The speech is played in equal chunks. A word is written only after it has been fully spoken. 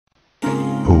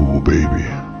baby,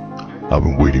 I've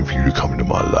been waiting for you to come into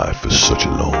my life for such a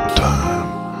long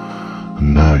time.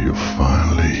 And now you're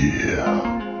finally here.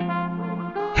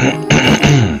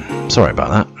 Sorry about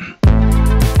that.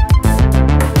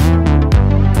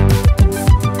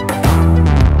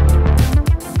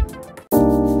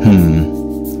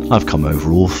 I've come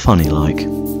over all funny like.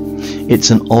 It's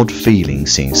an odd feeling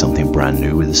seeing something brand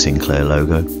new with the Sinclair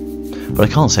logo, but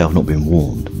I can't say I've not been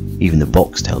warned. Even the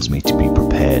box tells me to be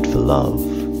prepared for love.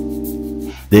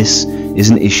 This is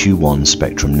an issue 1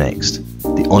 Spectrum Next,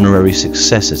 the honorary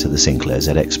successor to the Sinclair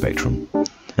ZX Spectrum,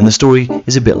 and the story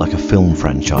is a bit like a film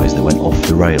franchise that went off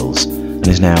the rails and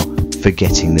is now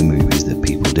forgetting the movies that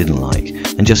people didn't like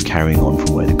and just carrying on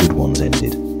from where the good ones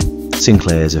ended.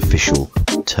 Sinclair's official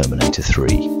Terminator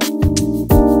 3.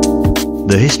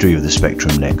 The history of the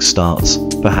Spectrum Next starts,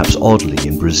 perhaps oddly,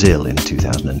 in Brazil in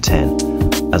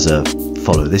 2010, as a,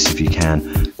 follow this if you can,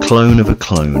 clone of a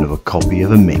copy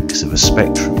of a mix of a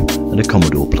Spectrum and a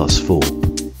Commodore Plus 4,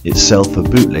 itself a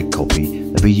bootleg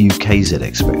copy of a UK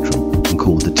ZX Spectrum and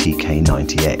called the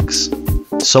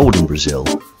TK90X, sold in Brazil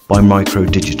by Micro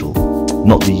Digital,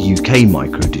 not the UK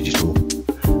Micro Digital,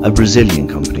 a Brazilian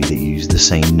company that used the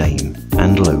same name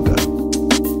and logo.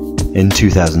 In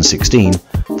 2016,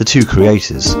 the two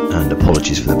creators, and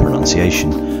apologies for the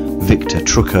pronunciation, Victor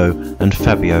Trucco and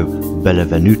Fabio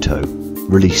Bellevenuto,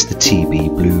 released the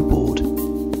TB Blue board,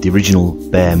 the original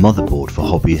bare motherboard for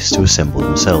hobbyists to assemble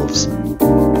themselves.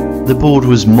 The board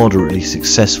was moderately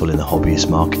successful in the hobbyist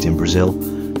market in Brazil,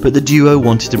 but the duo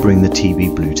wanted to bring the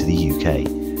TB Blue to the UK,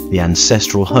 the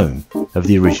ancestral home of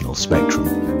the original Spectrum.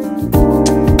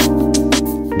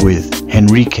 With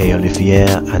Henrique Olivier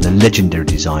and the legendary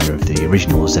designer of the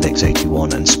original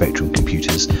ZX81 and Spectrum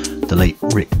computers, the late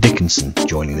Rick Dickinson,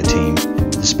 joining the team,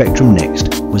 the Spectrum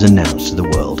Next was announced to the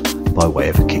world by way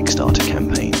of a Kickstarter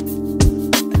campaign.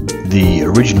 The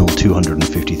original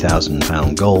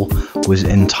 £250,000 goal was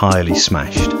entirely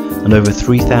smashed, and over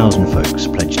 3,000 folks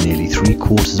pledged nearly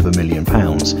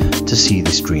 £750,000 to see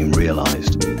this dream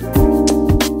realised.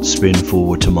 Spin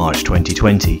forward to March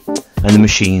 2020, and the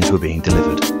machines were being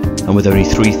delivered, and with only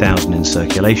 3,000 in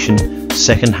circulation,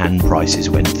 second-hand prices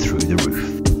went through the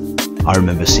roof. I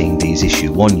remember seeing these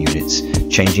issue 1 units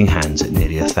changing hands at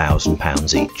nearly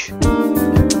 £1,000 each.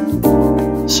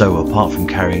 So apart from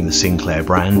carrying the Sinclair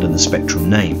brand and the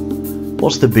Spectrum name,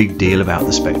 what's the big deal about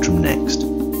the Spectrum Next?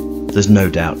 There's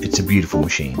no doubt it's a beautiful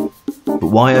machine, but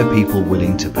why are people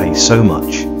willing to pay so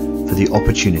much for the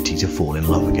opportunity to fall in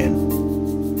love again?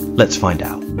 Let's find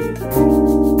out.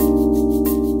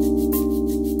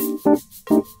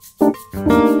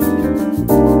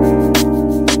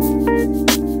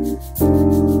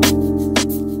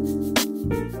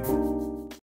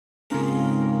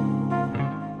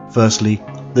 Firstly,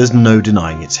 there's no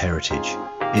denying its heritage.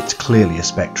 It's clearly a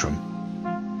Spectrum.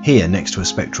 Here, next to a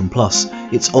Spectrum Plus,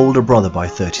 its older brother by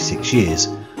 36 years,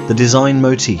 the design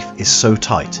motif is so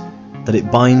tight that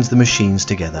it binds the machines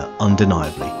together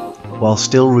undeniably, while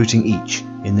still rooting each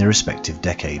in their respective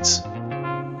decades.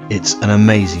 It's an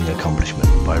amazing accomplishment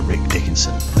by Rick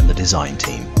Dickinson and the design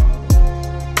team.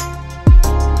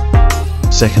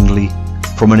 Secondly,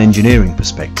 from an engineering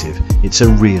perspective, it's a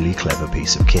really clever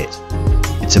piece of kit.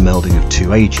 It's a melding of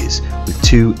two ages, with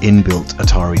two inbuilt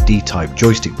Atari D-type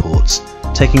joystick ports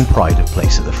taking pride of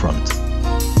place at the front.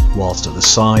 Whilst at the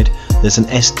side, there's an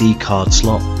SD card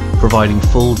slot providing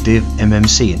full div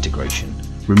MMC integration,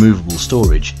 removable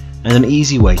storage, and an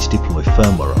easy way to deploy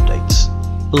firmware updates,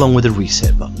 along with a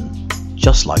reset button,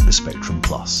 just like the Spectrum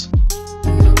Plus.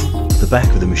 The back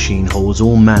of the machine holds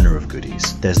all manner of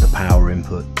goodies. There's the power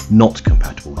input, not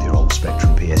compatible with your old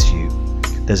Spectrum PSU.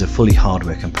 There's a fully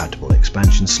hardware compatible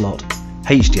expansion slot,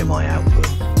 HDMI output,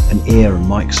 an ear and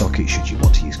mic socket should you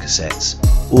want to use cassettes,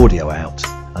 audio out,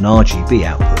 an RGB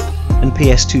output, and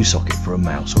PS2 socket for a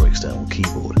mouse or external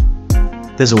keyboard.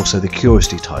 There's also the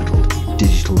curiously titled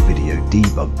Digital Video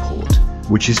Debug port,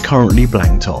 which is currently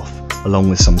blanked off, along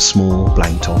with some small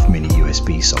blanked off mini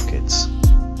USB sockets.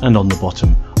 And on the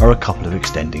bottom are a couple of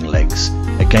extending legs.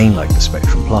 Again, like the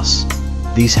Spectrum Plus,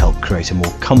 these help create a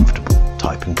more comfortable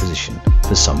typing position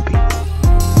for some people.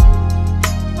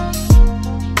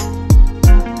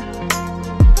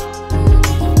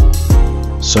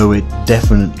 So it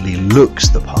definitely looks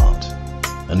the part,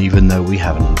 and even though we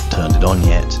haven't turned it on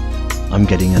yet, I'm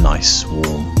getting a nice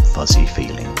warm fuzzy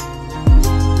feeling.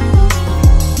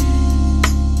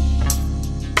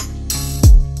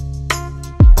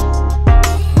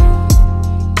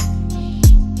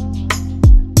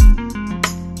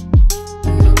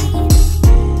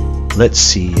 Let's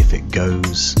see if it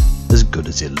goes as good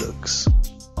as it looks.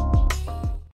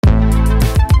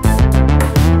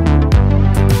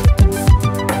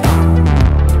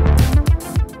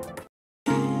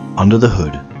 Under the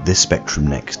hood, this Spectrum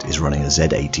Next is running a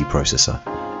Z80 processor,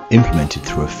 implemented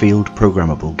through a Field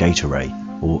Programmable Gate Array,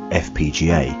 or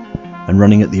FPGA, and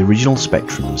running at the original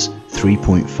Spectrum's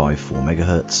 3.54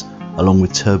 MHz, along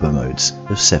with turbo modes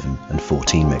of 7 and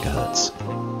 14 MHz.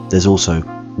 There's also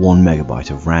 1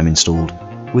 MB of RAM installed,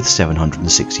 with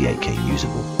 768K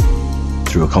usable.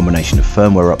 Through a combination of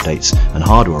firmware updates and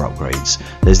hardware upgrades,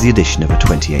 there's the addition of a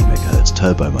 28 MHz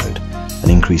turbo mode, an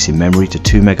increase in memory to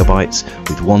 2 MB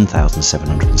with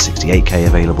 1768K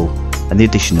available, and the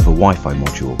addition of a Wi-Fi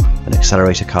module, an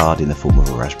accelerator card in the form of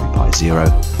a Raspberry Pi Zero,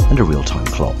 and a real-time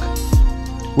clock.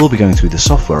 We'll be going through the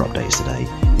software updates today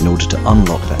in order to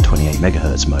unlock that 28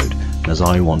 MHz mode, as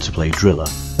I want to play Driller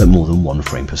at more than 1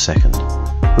 frame per second,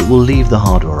 but we'll leave the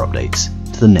hardware updates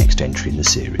to the next entry in the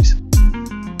series.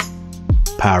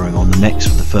 Powering on the Next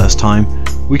for the first time,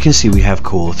 we can see we have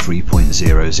core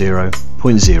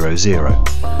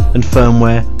 3.00.00 and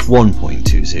firmware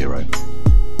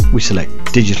 1.20. We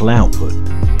select digital output,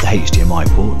 the HDMI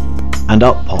port, and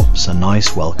up pops a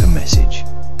nice welcome message.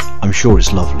 I'm sure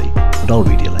it's lovely, but I'll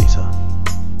read it later.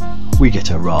 We get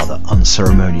a rather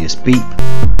unceremonious beep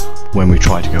when we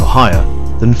try to go higher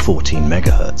than 14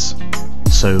 MHz.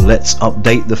 So let's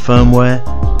update the firmware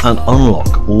and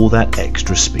unlock all that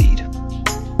extra speed.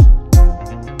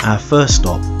 Our first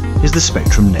stop is the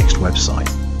Spectrum Next website.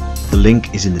 The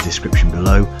link is in the description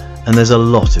below, and there's a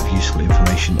lot of useful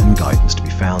information and guidance to be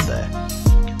found there.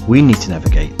 We need to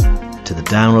navigate to the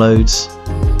downloads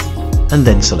and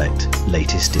then select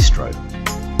latest distro.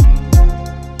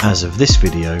 As of this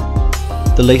video,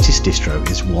 the latest distro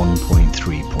is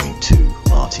 1.3.2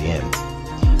 RTM,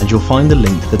 and you'll find the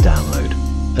link to the download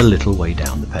a little way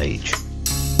down the page.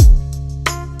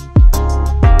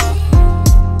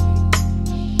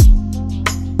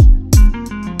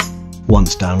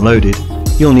 Once downloaded,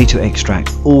 you'll need to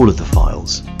extract all of the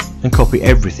files and copy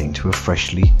everything to a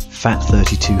freshly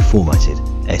FAT32 formatted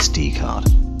SD card.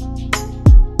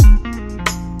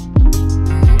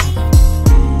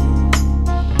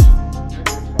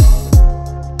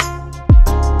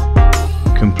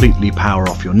 Completely power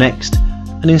off your Next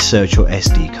and insert your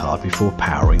SD card before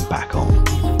powering back on.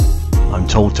 I'm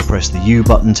told to press the U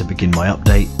button to begin my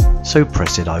update, so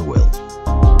press it I will.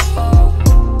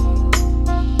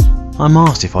 I'm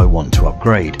asked if I want to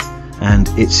upgrade, and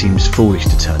it seems foolish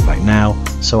to turn back now,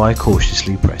 so I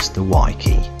cautiously press the Y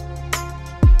key.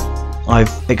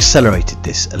 I've accelerated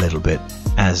this a little bit,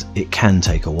 as it can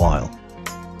take a while.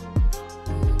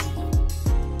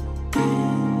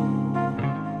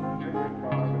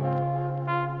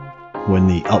 When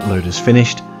the upload is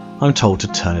finished, I'm told to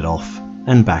turn it off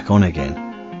and back on again,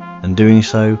 and doing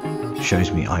so shows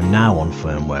me I'm now on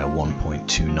firmware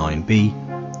 1.29b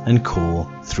and core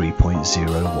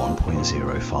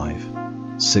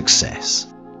 3.01.05. Success.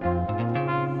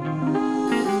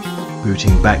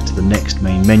 Booting back to the Next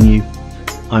main menu,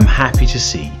 I'm happy to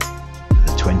see that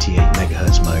the 28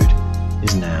 MHz mode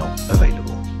is now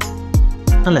available.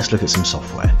 And let's look at some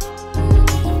software.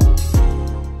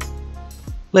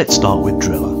 Let's start with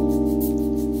Driller.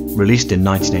 Released in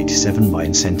 1987 by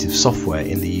Incentive Software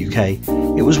in the UK,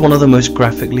 it was one of the most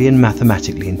graphically and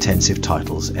mathematically intensive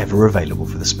titles ever available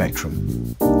for the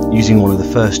Spectrum. Using one of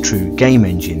the first true game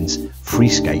engines,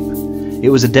 Freescape, it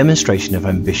was a demonstration of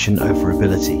ambition over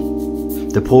ability.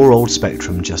 The poor old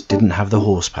Spectrum just didn't have the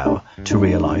horsepower to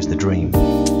realise the dream.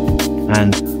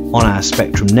 And on our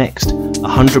Spectrum Next,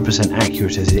 100%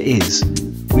 accurate as it is,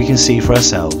 we can see for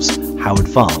ourselves how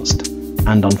advanced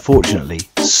and unfortunately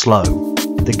slow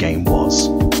the game was.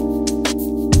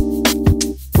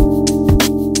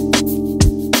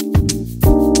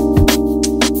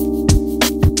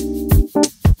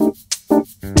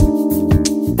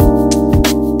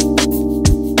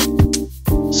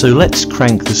 So let's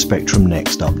crank the Spectrum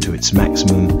Next up to its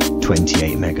maximum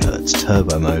 28 MHz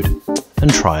turbo mode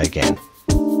and try again.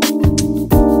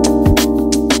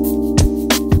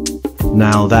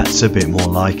 Now that's a bit more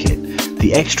like it.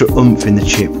 The extra oomph in the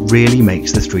chip really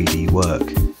makes the 3D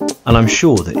work, and I'm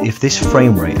sure that if this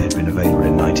frame rate had been available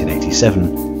in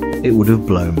 1987, it would have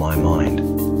blown my mind.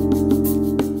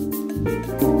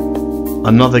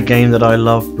 Another game that I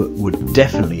loved but would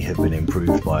definitely have been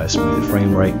improved by a smoother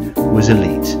frame rate was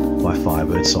Elite by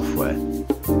Firebird Software.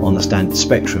 On the standard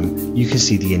Spectrum, you can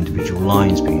see the individual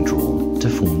lines being drawn to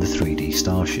form the 3D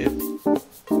starship.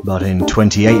 But in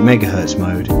 28 MHz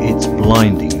mode, it's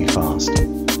blindingly fast.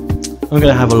 I'm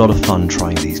going to have a lot of fun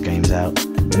trying these games out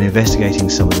and investigating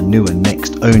some of the newer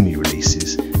Next-only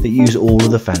releases that use all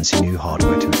of the fancy new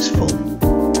hardware to its full.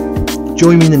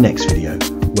 Join me in the next video,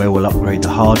 where we'll upgrade the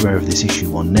hardware of this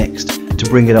issue on Next to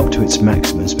bring it up to its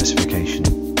maximum specification.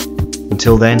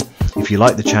 Until then, If you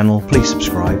like the channel, please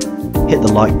subscribe, hit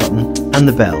the like button and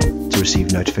the bell to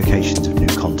receive notifications of new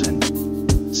content.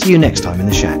 See you next time in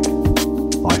the shack.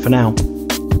 Bye for now.